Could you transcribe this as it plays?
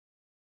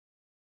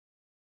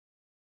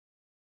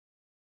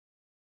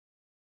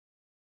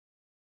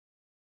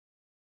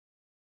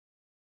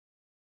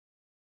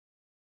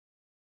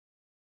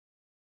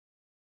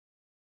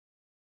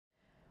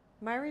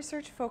My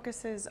research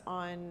focuses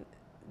on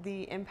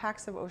the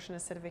impacts of ocean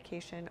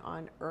acidification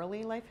on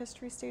early life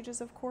history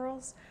stages of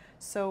corals.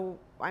 So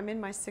I'm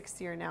in my 6th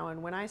year now,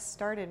 and when I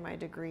started my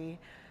degree,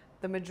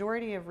 the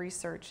majority of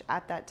research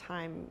at that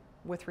time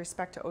with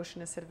respect to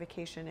ocean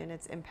acidification and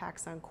its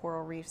impacts on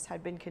coral reefs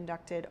had been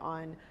conducted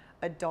on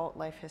adult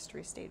life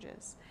history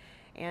stages.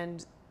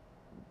 And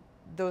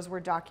those were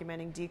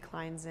documenting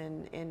declines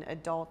in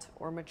adult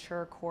or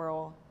mature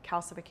coral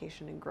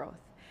calcification and growth.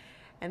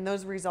 And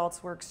those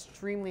results were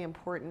extremely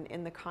important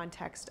in the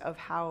context of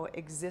how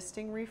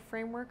existing reef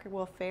framework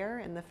will fare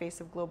in the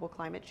face of global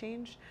climate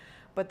change.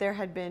 But there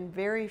had been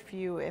very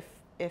few, if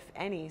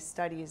any,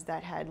 studies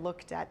that had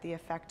looked at the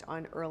effect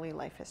on early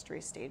life history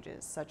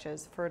stages, such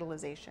as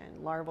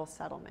fertilization, larval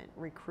settlement,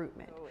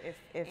 recruitment. So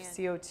if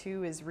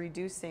CO2 is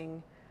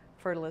reducing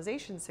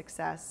fertilization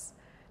success,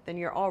 then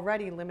you're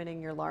already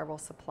limiting your larval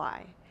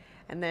supply.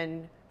 And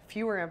then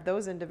fewer of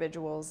those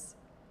individuals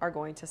are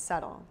going to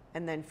settle,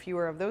 and then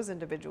fewer of those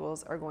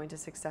individuals are going to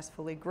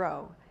successfully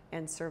grow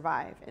and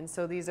survive. And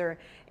so these are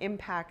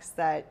impacts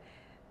that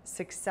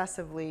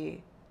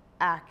successively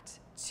act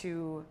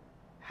to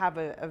have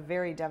a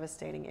very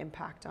devastating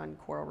impact on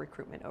coral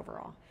recruitment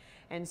overall.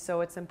 And so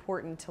it's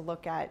important to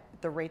look at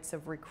the rates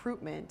of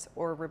recruitment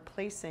or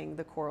replacing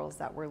the corals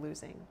that we're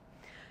losing.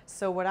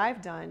 So what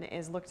I've done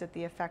is looked at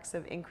the effects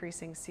of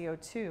increasing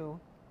CO2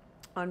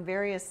 on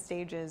various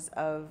stages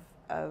of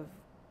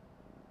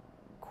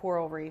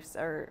coral reefs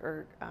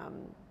or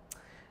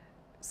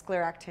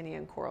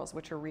scleractinian corals,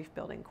 which are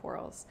reef-building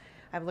corals.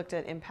 I've looked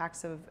at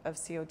impacts of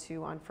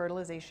CO2 on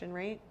fertilization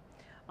rate,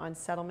 on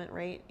settlement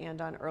rate,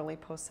 and on early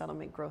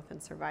post-settlement growth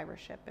and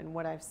survivorship. And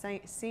what I've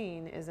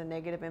seen is a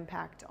negative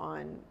impact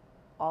on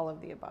all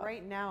of the above.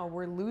 Right now,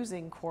 we're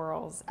losing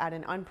corals at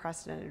an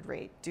unprecedented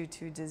rate due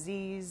to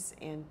disease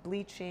and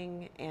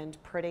bleaching and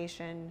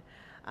predation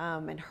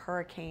and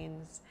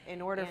hurricanes. In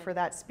order for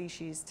that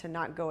species to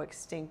not go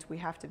extinct, we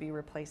have to be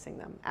replacing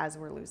them as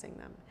we're losing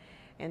them.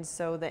 And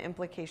so the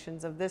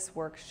implications of this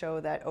work show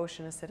that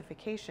ocean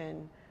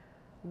acidification,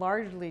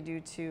 largely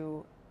due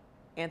to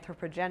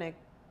anthropogenic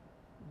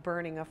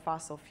burning of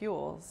fossil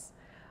fuels,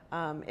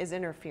 is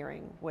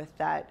interfering with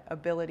that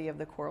ability of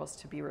the corals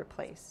to be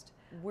replaced.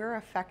 We're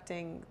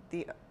affecting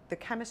the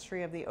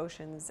chemistry of the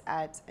oceans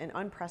at an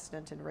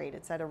unprecedented rate.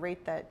 It's at a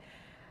rate that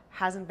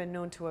hasn't been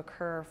known to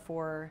occur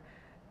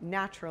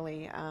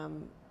naturally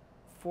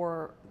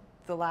for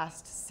the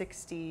last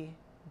 60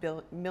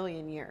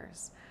 million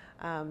years.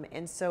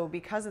 And so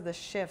because of the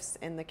shifts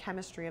in the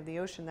chemistry of the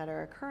ocean that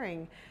are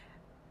occurring,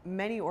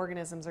 many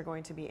organisms are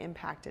going to be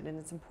impacted, and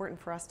it's important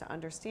for us to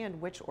understand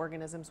which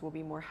organisms will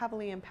be more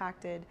heavily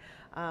impacted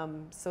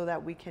so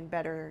that we can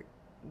better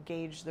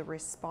gauge the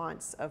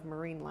response of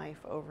marine life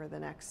over the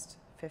next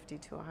 50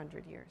 to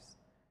 100 years.